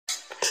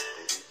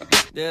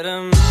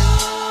Welcome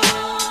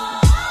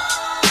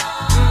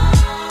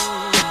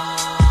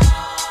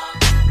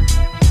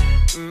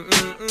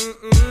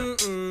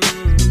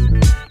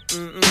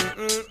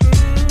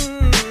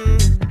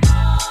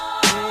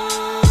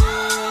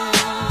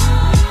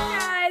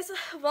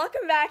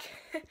back.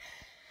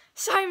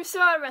 Sorry, I'm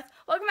so out of breath.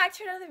 Welcome back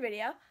to another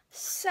video.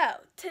 So,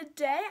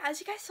 today, as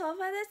you guys saw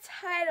by the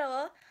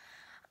title,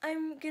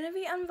 I'm going to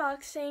be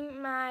unboxing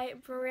my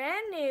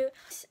brand new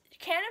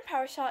Canon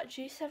PowerShot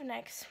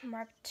G7X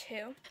Mark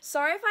II.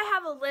 Sorry if I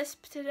have a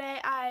lisp today.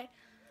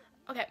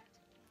 Okay,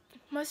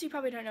 most of you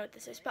probably don't know what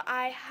this is, but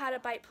I had a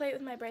bite plate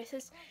with my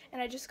braces,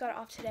 and I just got it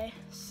off today.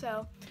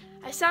 So,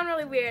 I sound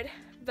really weird,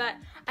 but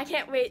I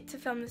can't wait to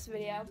film this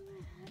video.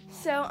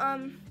 So,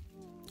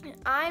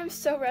 I'm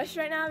so rushed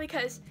right now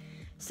because,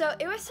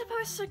 it was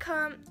supposed to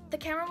come, the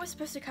camera was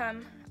supposed to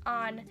come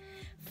on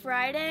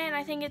Friday, and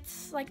I think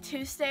it's like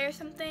Tuesday or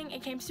something.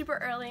 It came super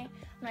early,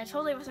 and I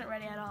totally wasn't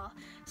ready at all.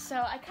 So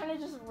I kind of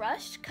just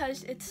rushed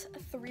because it's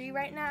 3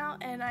 right now,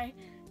 and I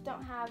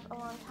don't have a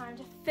long time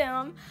to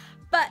film.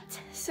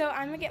 But, so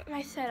I'm gonna get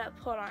my setup,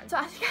 hold on. So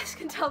as you guys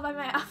can tell by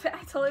my outfit,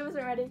 I totally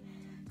wasn't ready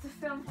to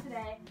film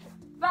today.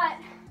 But,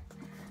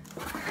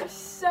 I'm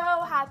so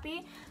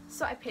happy.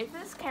 So I paid for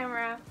this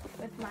camera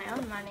with my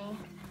own money,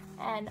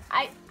 and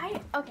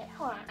okay,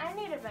 hold on, I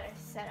need a better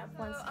setup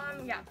once.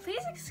 Yeah,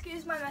 please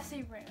excuse my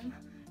messy room.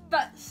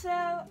 But,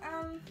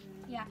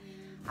 yeah,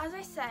 as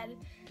I said,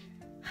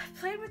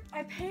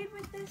 I paid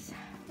with this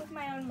with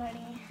my own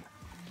money,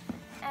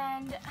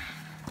 and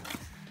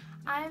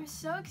I'm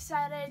so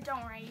excited.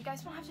 Don't worry, you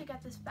guys won't have to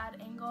get this bad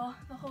angle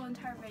the whole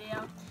entire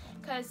video,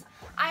 because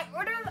I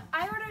ordered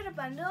a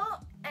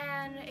bundle,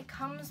 and it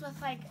comes with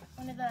like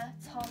one of the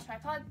tall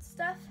tripod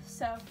stuff.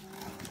 So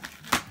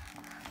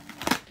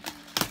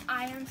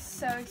I am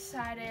so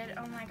excited.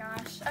 Oh my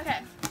gosh.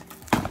 Okay.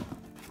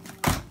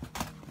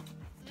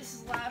 This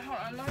is loud. Hold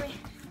on. Let me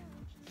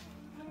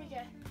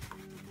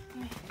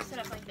set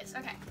up like this.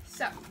 Okay.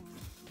 So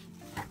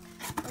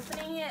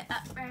opening it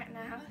up right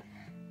now.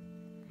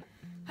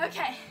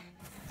 Okay.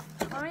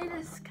 Let me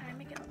just kind of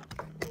make it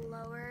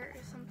lower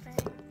or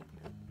something.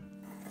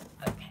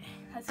 Okay.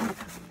 Let's go.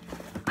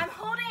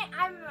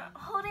 I'm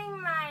holding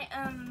my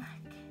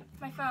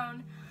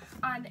phone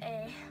on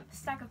a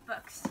stack of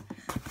books,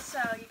 so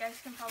you guys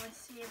can probably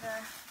see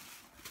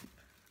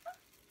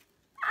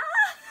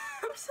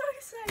I'm so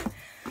excited.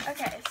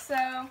 Okay,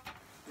 so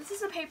this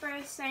is a paper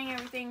saying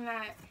everything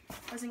that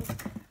wasn't.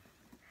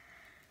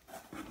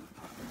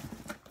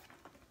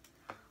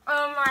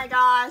 Oh my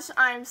gosh,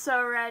 I'm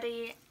so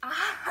ready.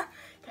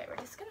 Okay, we're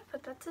just gonna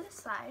put that to the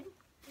side.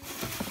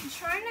 I'm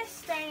trying to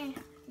stay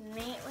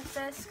neat with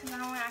this because I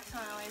don't want to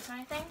accidentally lose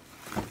anything.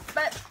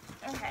 But,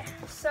 okay,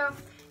 so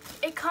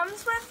it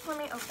comes with, let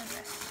me open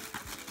this.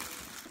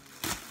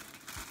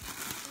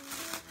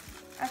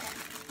 Okay.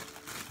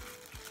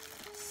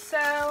 So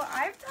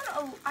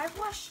I've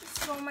watched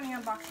so many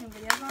unboxing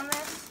videos on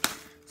this,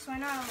 so I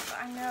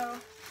know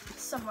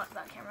somewhat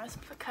about cameras,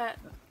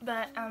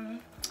 but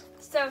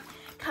so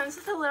it comes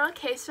with a little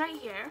case right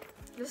here.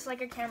 Just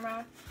like a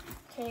camera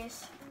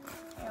case.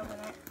 I open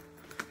it.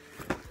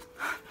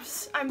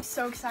 I'm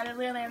so excited,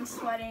 literally I'm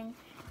sweating.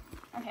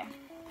 Okay.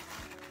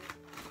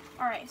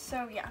 Alright,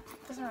 so yeah,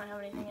 it doesn't really have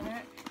anything in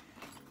it.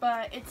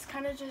 But it's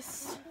kind of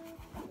just,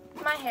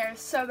 my hair is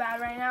so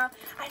bad right now.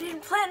 I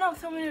didn't plan on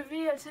filming a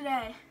video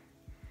today.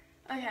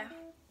 Okay.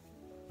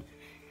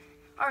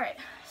 Alright,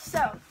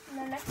 so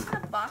next to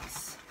the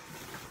box,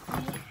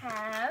 we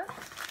have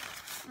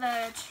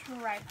the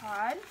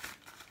tripod.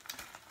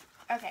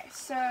 Okay,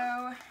 so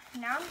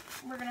now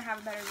we're going to have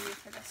a better view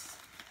for this.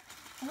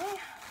 Let me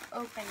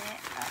open it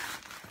up.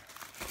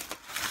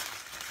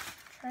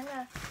 Trying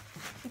to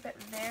keep it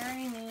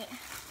very neat.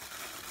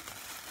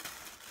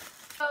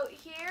 So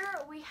here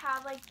we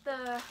have like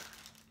the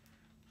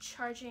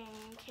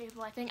charging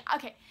cable, I think.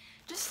 Okay,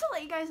 just to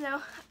let you guys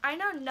know, I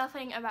know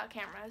nothing about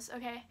cameras,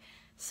 okay?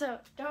 So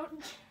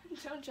don't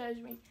judge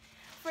me.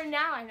 For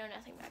now, I know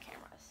nothing about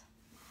cameras.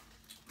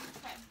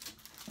 Okay,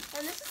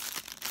 and this is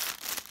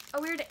a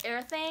weird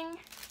air thing.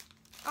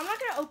 I'm not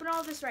gonna open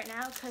all of this right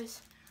now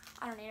because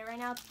I don't need it right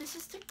now. This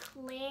is to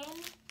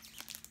clean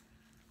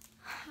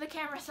the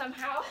camera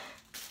somehow.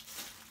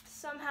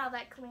 Somehow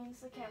that cleans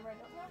the camera. I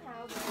don't know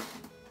how, but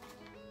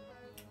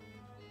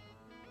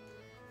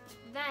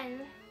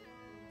then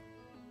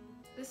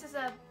this is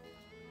I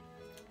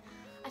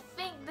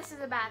think this is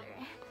a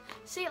battery.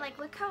 See, like,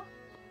 look how,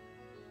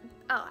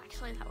 oh,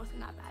 actually that wasn't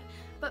that bad.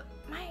 But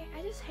I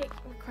just hate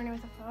recording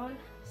with a phone,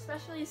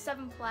 especially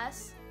 7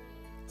 Plus.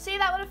 See,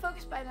 that would have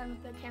focused by then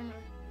with the camera.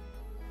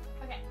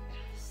 Okay,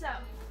 so,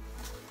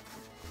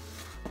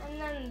 and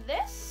then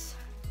this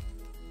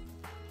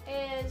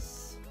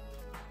is,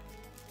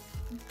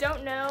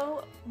 don't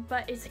know,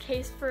 but it's a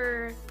case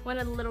for one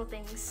of the little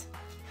things.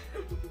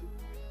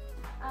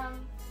 I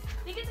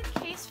think it's a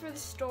case for the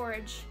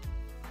storage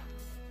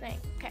thing.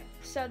 Okay,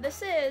 so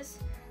this is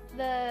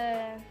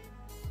the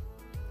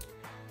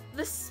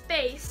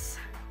space.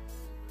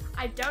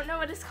 I don't know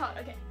what it's called.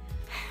 Okay,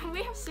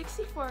 we have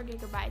 64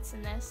 gigabytes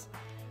in this.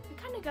 I'm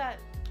kind kind of got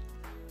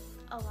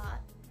a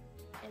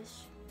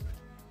lot-ish.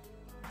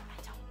 I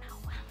don't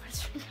know how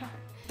much we got.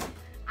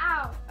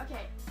 Ow,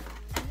 okay.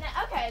 And then,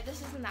 okay,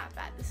 this isn't that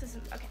bad. This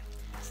isn't, okay.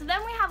 So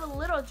then we have a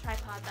little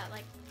tripod that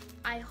like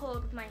I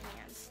hold with my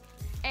hands.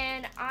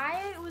 And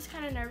I was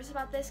kind of nervous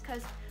about this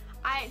because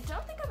I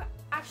don't think I've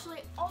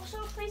actually, also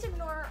please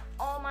ignore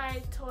all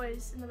my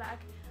toys in the back.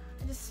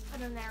 I just put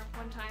them there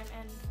one time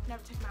and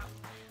never took them out.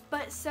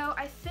 But so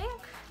I think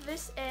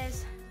this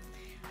is,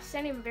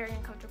 standing very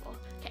uncomfortable.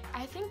 Okay,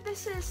 I think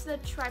this is the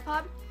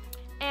tripod,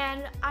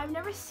 and I've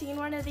never seen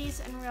one of these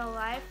in real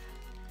life.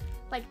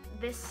 Like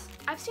this,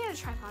 I've seen a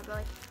tripod, but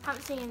like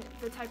haven't seen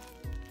the type,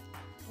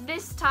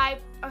 this type.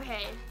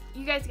 Okay,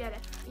 you guys get it.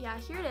 Yeah,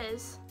 here it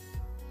is.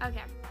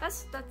 Okay,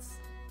 that's,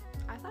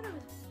 I thought it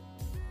was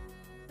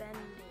bendy.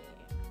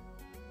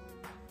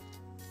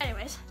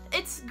 Anyways,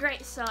 it's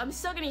great, so I'm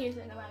still gonna use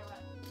it no matter what.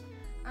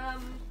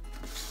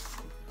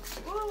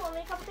 Ooh,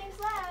 only a couple things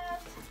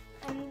left.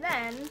 And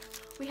then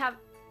we have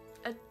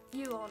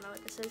you all know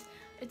what this is.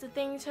 It's a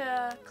thing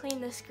to clean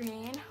the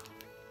screen.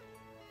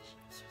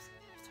 I'm so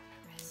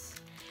nervous.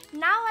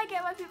 Now I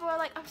get why people are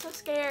like, I'm so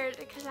scared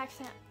because I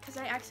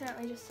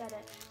accidentally just said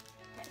it.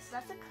 Okay, so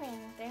that's a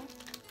cleaning thing.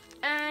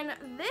 And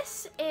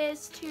this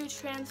is to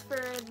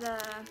transfer the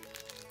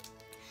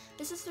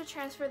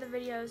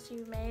videos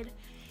you made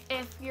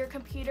if your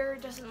computer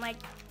doesn't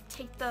like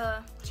take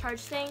the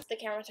charge thing. The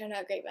camera turned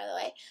out great, by the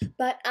way.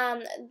 But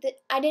I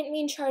didn't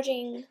mean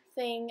charging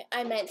thing.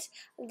 I meant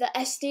the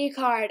SD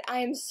card. I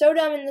am so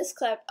dumb in this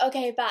clip.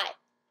 Okay, bye.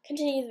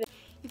 Continue the video.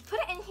 You put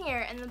it in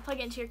here and then plug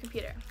it into your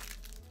computer.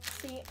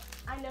 See,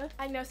 I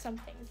know some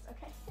things.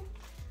 Okay.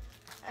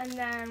 And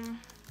then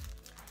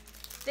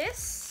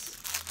this.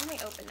 Let me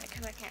open it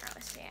because I can't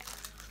really see it.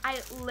 I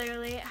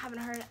literally haven't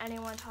heard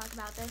anyone talk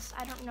about this.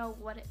 I don't know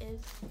what it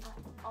is at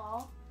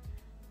all.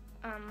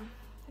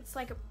 It's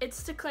like,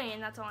 it's to clean,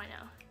 that's all I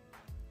know.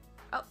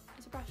 Oh,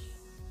 it's a brush.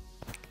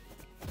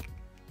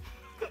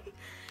 But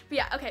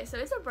yeah, okay, so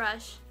it's a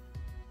brush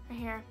right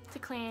here to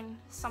clean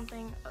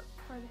something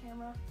for the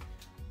camera.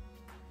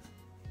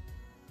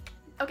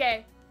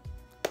 Okay,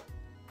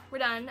 we're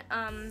done.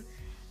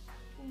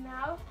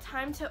 Now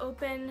time to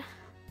open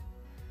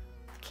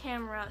the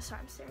camera.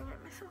 Sorry, I'm staring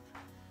at myself.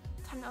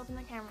 Time to open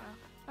the camera.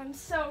 I'm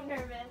so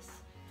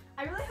nervous.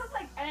 I really hope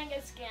like I didn't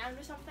get scammed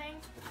or something.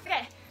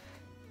 Okay.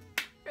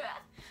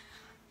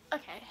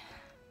 Okay,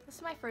 this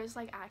is my first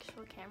like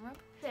actual camera.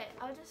 Okay,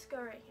 I'll just go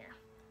right here.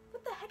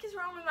 What the heck is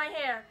wrong with my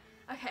hair?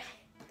 Okay,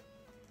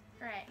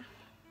 alright.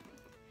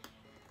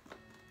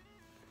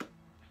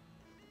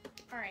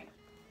 Alright,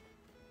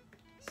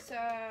 so,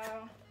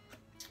 I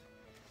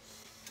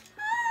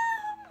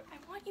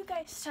want you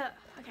guys to,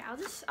 okay,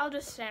 I'll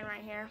just stand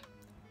right here.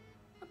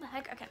 What the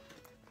heck, okay.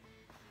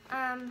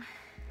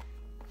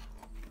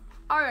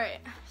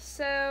 Alright,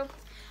 so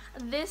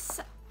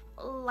this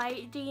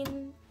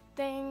lighting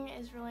thing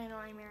is really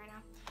annoying me right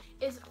now.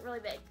 It's really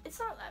big. It's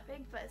not that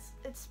big, but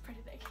it's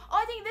pretty big. Oh,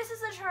 I think this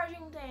is the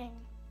charging thing.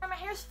 My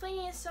hair's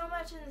flinging so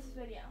much in this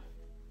video.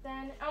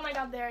 Then, oh my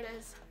god, there it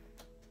is.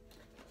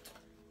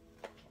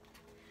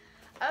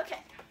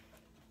 Okay.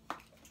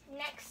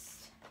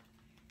 Next.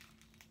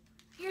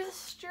 Here's a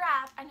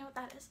strap. I know what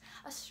that is.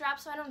 A strap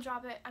so I don't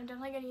drop it. I'm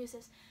definitely going to use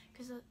this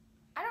because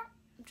I don't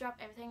drop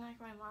everything like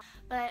my mom,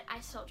 but I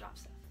still drop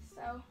stuff.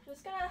 So,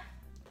 just gonna...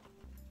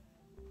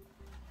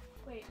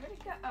 Wait, where did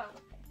it go? Oh,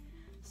 okay.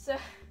 So,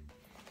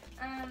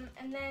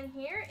 and then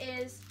here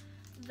is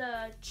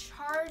the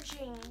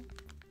charging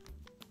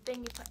thing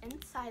you put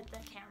inside the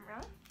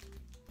camera.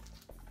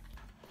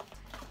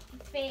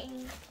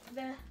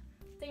 The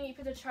thing you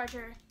put the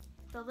charger,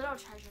 the little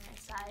charger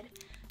inside.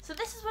 So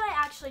this is what I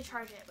actually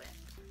charge it with.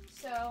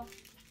 So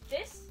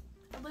this,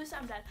 I'm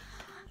dead.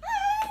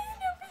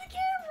 No, for the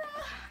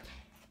camera.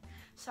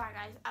 Sorry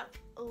guys, I've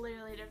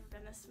literally never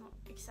been this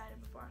excited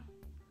before.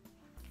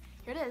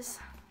 Here it is.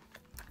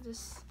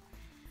 Just,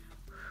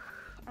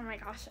 oh my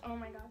gosh, oh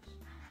my gosh.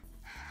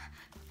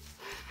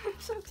 I'm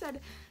so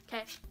excited.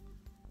 Okay,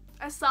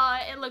 I saw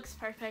it, it looks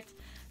perfect.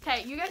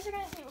 Okay, you guys are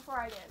gonna see it before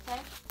I do,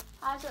 okay?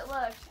 How does it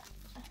look?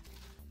 I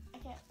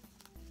can't,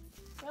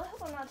 I really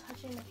hope I'm not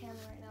touching the camera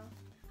right now.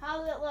 How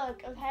does it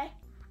look, okay?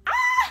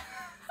 Ah!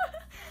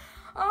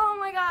 Oh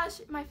my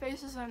gosh, my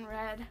face is on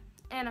red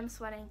and I'm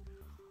sweating.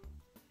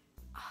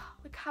 Oh,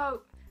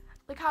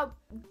 look how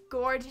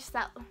gorgeous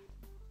that looks.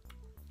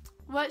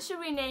 What should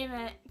we name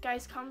it?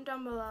 Guys, comment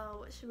down below.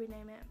 What should we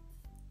name it?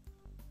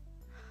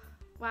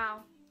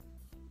 Wow.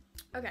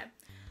 Okay.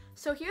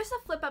 So here's the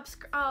flip up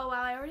screen. Oh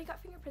wow, I already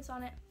got fingerprints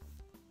on it.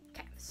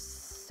 Okay,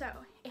 so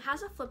it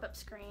has a flip up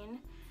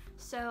screen.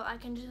 So I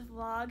can just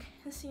vlog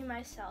and see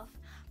myself.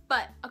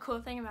 But a cool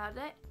thing about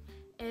it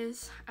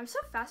is, I'm so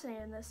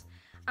fascinated in this.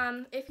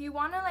 If you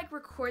want to like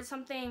record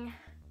something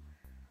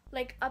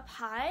like up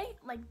high,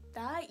 like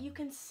that, you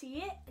can see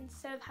it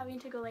instead of having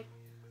to go like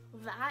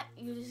that.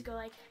 You just go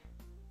like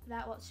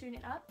that while shooting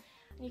it up,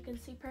 and you can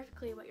see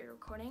perfectly what you're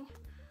recording.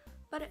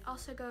 But it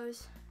also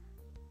goes,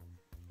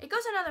 it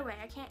goes another way.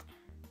 I can't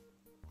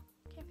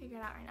figure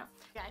it out right now.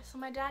 Guys, so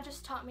my dad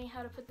just taught me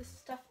how to put this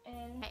stuff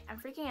in. Okay, I'm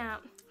freaking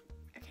out.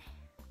 Okay.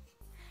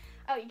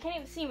 Oh, you can't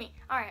even see me.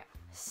 All right,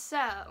 so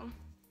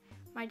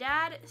my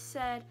dad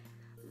said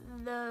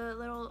the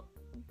little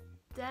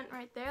dent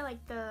right there,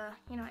 like the,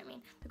 you know what I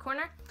mean, the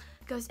corner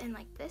goes in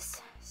like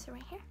this. So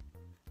right here.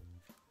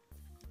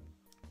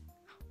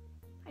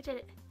 I did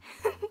it.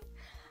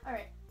 All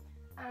right.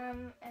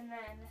 And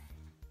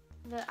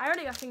then I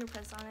already got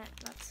fingerprints on it.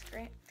 That's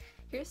great.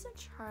 Here's the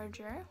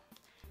charger.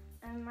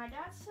 And my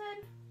dad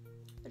said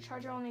the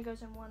charger only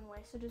goes in one way,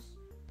 so just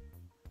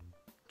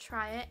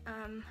try it.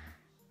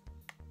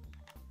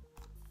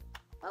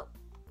 Oh.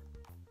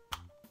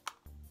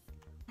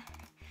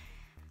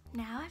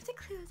 Now I have to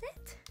close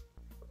it.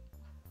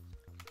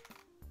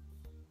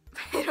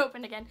 It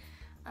opened again.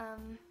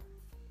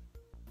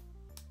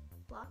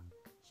 Lock.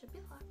 Should be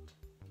locked.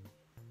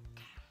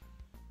 Okay.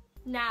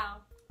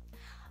 Now,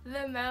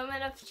 the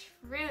moment of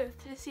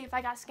truth to see if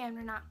I got scammed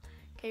or not.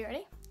 Okay, you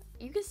ready?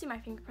 You can see my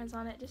fingerprints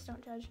on it, just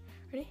don't judge.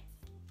 Ready?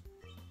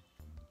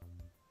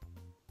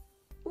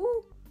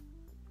 Ooh,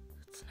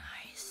 that's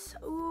nice.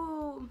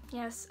 Ooh,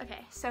 yes,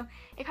 okay. So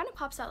it kind of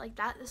pops out like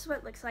that. This is what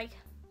it looks like.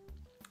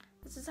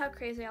 This is how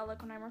crazy I'll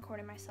look when I'm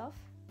recording myself.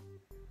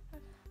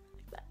 Like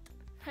that.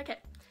 Okay,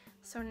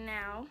 so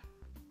now,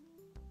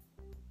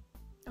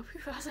 oh,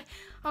 I was like,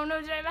 oh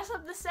no, did I mess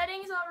up the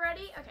settings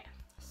already? Okay,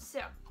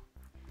 so.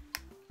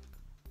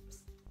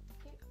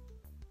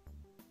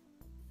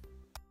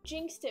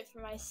 Jinxed it for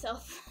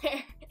myself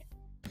there.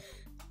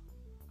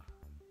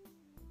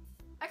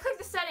 I clicked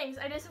the settings.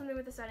 I did something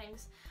with the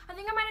settings. I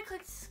think I might have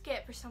clicked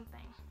skip or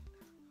something.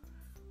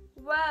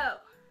 Whoa.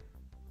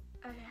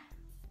 Okay.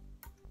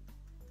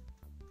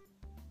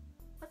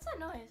 What's that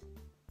noise?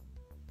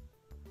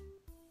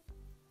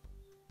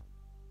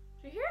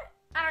 Do you hear it?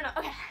 I don't know.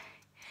 Okay.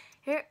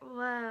 Here.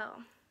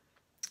 Whoa.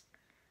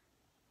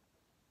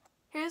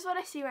 Here's what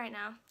I see right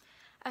now.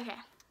 Okay.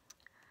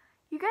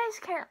 You guys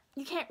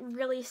can't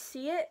really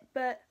see it,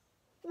 but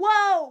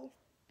whoa!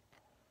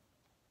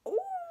 Ooh!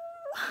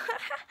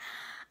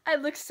 I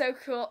look so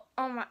cool.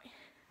 Oh my.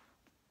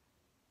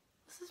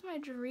 This is my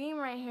dream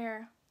right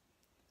here.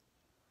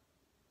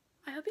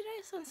 I hope you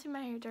guys don't see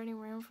my dirty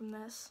room from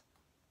this.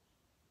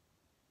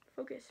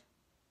 Focus.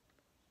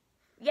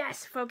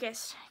 Yes,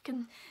 focus.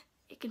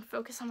 It can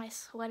focus on my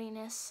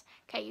sweatiness.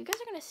 Okay, you guys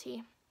are gonna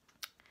see.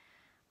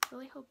 I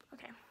really hope.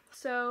 Okay,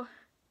 so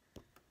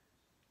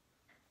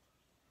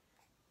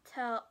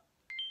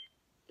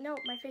no,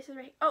 my face is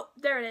right. Oh,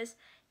 there it is.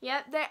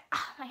 Yep, there.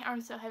 My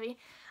arm's so heavy.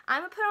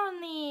 I'm gonna put on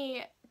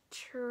the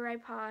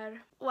tripod.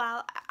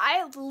 Wow,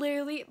 I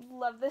literally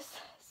love this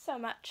so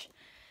much.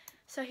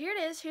 So here it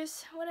is.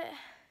 Here's what it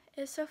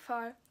is so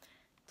far.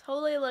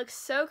 Totally looks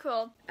so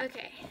cool.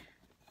 Okay,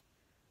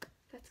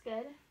 that's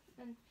good.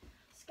 And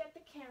let's get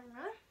the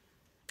camera.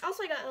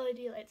 Also, I got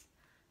LED lights.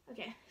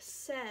 Okay,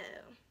 so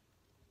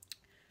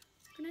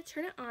I'm gonna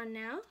turn it on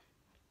now.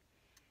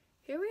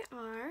 Here we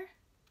are.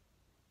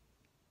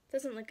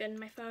 Doesn't look good in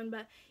my phone,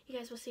 but you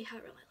guys will see how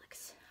it really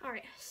looks. All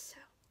right, so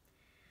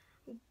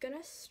I'm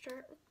gonna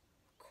start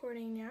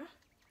recording now.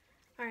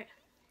 All right,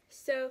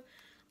 so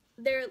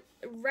they're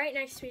right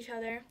next to each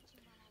other.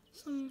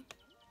 So I'm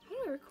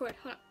gonna record.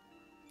 Hold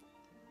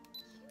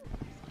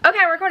on.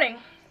 Okay, recording.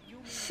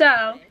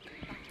 So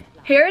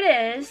here it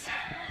is.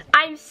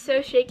 I'm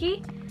so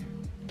shaky.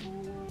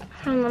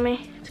 Hold on,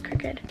 it's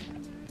crooked.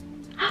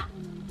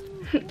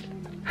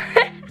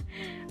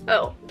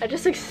 Oh, I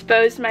just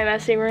exposed my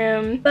messy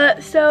room.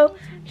 But so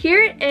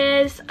here it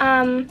is.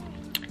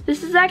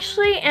 This is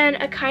actually in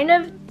a kind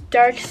of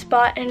dark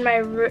spot in my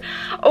room.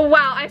 Oh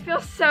wow, I feel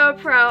so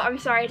pro. I'm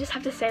sorry, I just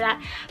have to say that.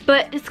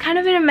 But it's kind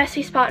of in a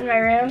messy spot in my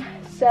room.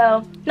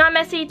 So not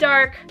messy,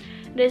 dark.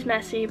 It is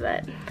messy,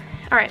 but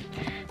all right.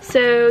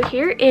 So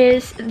here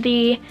is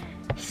the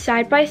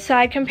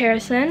side-by-side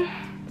comparison.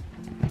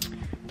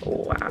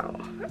 Wow.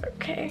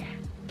 Okay.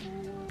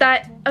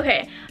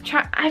 Okay,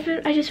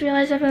 I just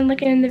realized I've been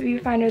looking in the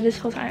viewfinder this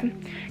whole time.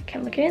 Okay,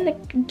 I'm looking in the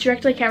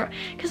directly camera.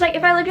 Because like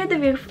if I look at the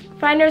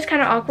viewfinder, it's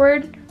kind of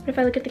awkward. But if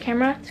I look at the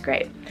camera, it's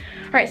great.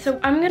 All right, so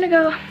I'm gonna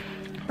go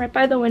right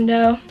by the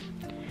window.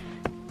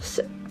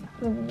 So,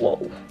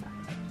 whoa.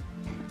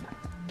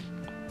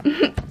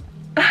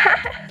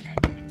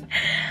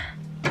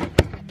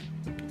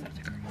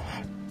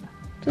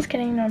 Just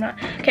kidding, no I'm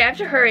not. Okay, I have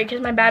to hurry because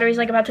my battery's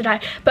like about to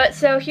die. But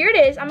so here it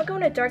is. I'm gonna go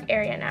in a dark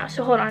area now,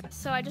 so hold on.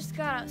 So I just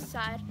got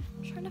outside.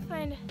 I'm trying to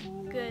find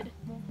good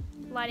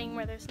lighting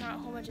where there's not a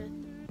whole bunch of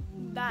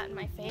that in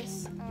my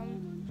face.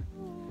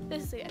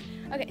 This is good.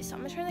 Okay, so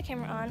I'm gonna turn the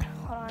camera on.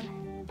 Hold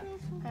on.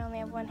 I only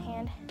have one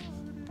hand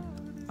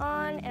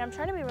on, and I'm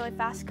trying to be really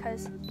fast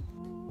because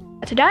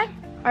to die.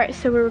 All right,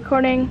 so we're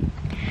recording,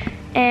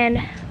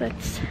 and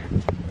let's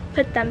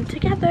put them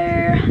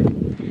together.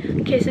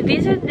 Okay, so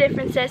these are the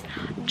differences,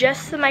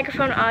 just the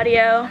microphone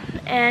audio,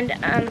 and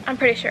I'm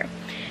pretty sure.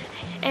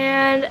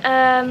 And,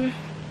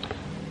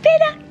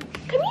 Beta,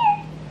 come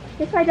here.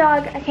 Here's my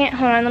dog. I can't,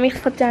 hold on, let me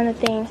flip down the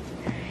thing.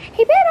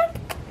 Hey, Beta.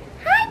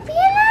 Hi,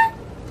 Beta.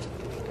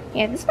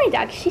 Yeah, this is my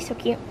dog. She's so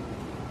cute.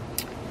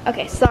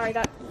 Okay, sorry,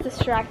 got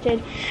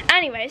distracted.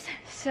 Anyways,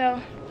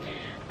 so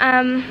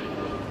I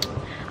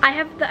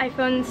have the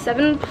iPhone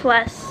 7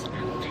 Plus,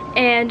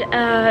 and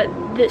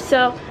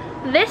so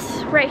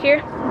this right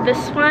here,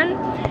 this one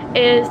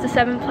is the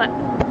 7 Plus.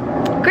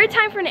 Great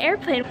time for an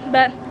airplane,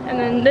 and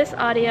then this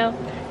audio,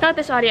 not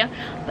this audio,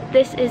 but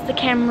this is the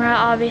camera,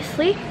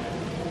 obviously.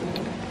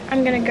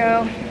 I'm gonna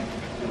go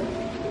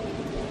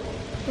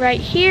right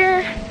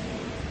here.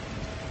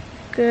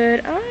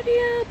 Good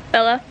audio.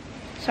 Bella,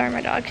 sorry,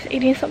 my dog's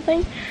eating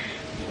something.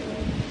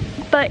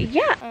 But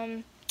yeah,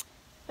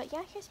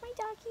 here's my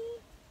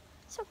doggy.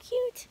 So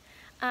cute.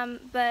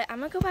 But I'm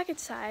gonna go back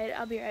inside.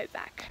 I'll be right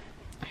back.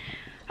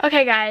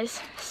 Okay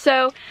guys,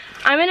 so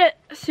I'm in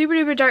a super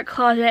duper dark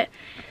closet.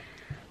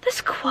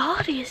 This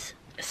quality is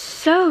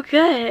so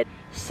good.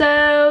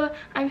 So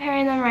I'm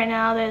pairing them right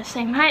now. They're the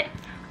same height.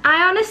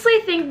 I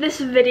honestly think this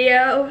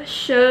video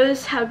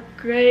shows how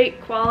great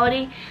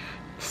quality.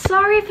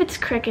 Sorry if it's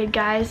crooked,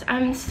 guys.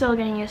 I'm still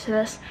getting used to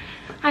this.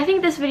 I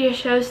think this video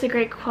shows the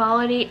great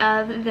quality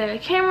of the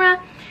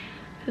camera.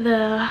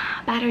 The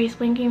battery's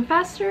blinking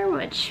faster,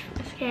 which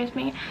scares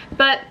me.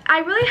 But I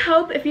really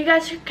hope if you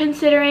guys are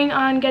considering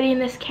on getting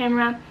this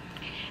camera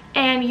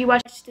and you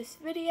watch this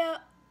video,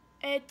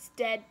 it's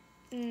dead.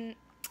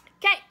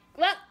 Okay,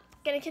 well,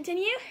 gonna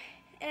continue.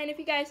 And if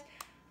you guys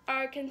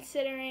are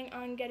considering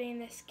on getting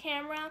this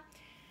camera,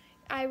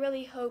 I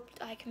really hope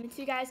I convince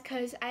you guys,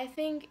 because I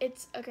think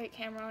it's a great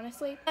camera,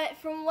 honestly. But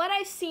from what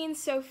I've seen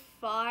so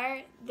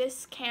far,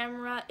 this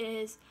camera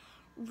is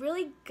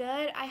really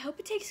good. I hope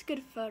it takes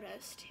good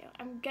photos too.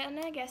 I'm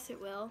gonna guess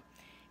it will,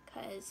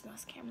 because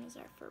most cameras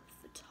are for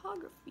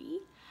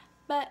photography.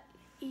 But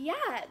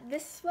yeah,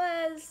 this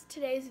was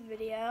today's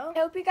video. I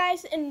hope you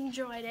guys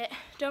enjoyed it.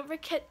 Don't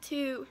forget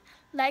to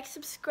like,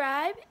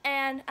 subscribe,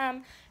 and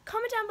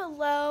comment down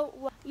below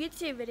what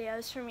YouTube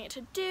videos for me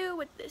to do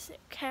with this new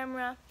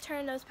camera.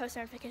 Turn those post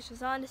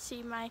notifications on to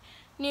see my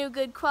new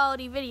good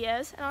quality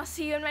videos, and I'll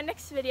see you in my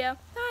next video.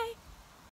 Bye!